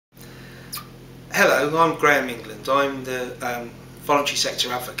Hello, I'm Graham England. I'm the Voluntary Sector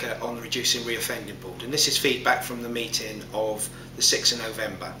Advocate on the Reducing Reoffending Board, and this is feedback from the meeting of the 6th of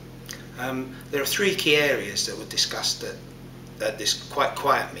November. There are three key areas that were discussed at this quite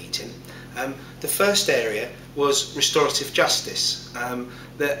quiet meeting. The first area was restorative justice,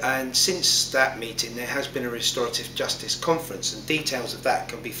 and since that meeting there has been a restorative justice conference, and details of that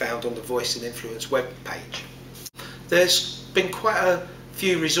can be found on the Voice and Influence web page. There's been quite a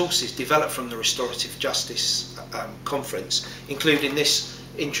few resources developed from the restorative justice conference, including this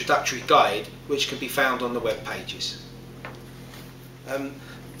introductory guide, which can be found on the web pages.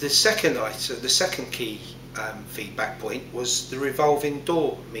 The second key feedback point was the revolving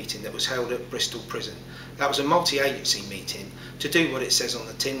door meeting that was held at Bristol Prison. That was a multi-agency meeting to do what it says on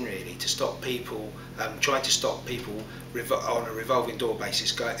the tin, really, to stop people, trying to stop people on a revolving door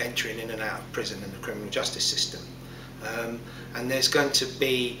basis entering in and out of prison and the criminal justice system. And there's going to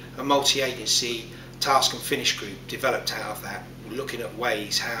be a multi-agency task and finish group developed out of that, looking at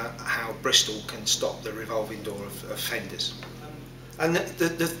ways how Bristol can stop the revolving door of offenders. And the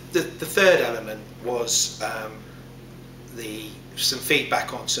third element was some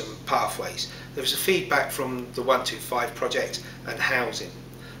feedback on some pathways. There was a feedback from the 125 project and housing.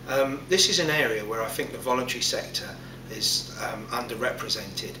 This is an area where I think the voluntary sector is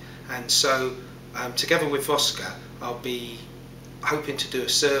underrepresented, and so together with VOSCA I'll be hoping to do a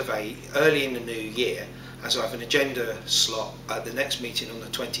survey early in the new year, as I have an agenda slot at the next meeting on the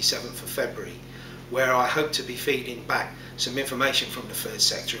 27th of February, where I hope to be feeding back some information from the third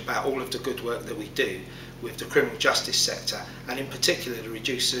sector about all of the good work that we do with the criminal justice sector, and in particular the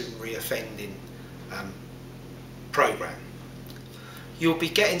Reducing Reoffending programme. You'll be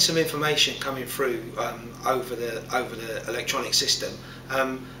getting some information coming through over the electronic system,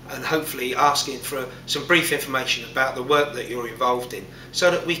 and hopefully asking for some brief information about the work that you're involved in,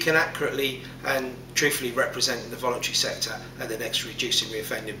 so that we can accurately and truthfully represent the voluntary sector at the next Reducing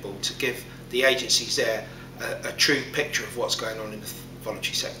Reoffending Board, to give the agencies there a true picture of what's going on in the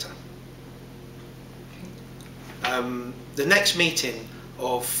voluntary sector. The next meeting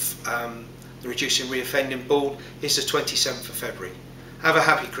of the Reducing Reoffending Board is the 27th of February. Have a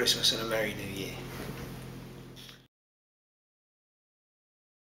happy Christmas and a Merry New Year.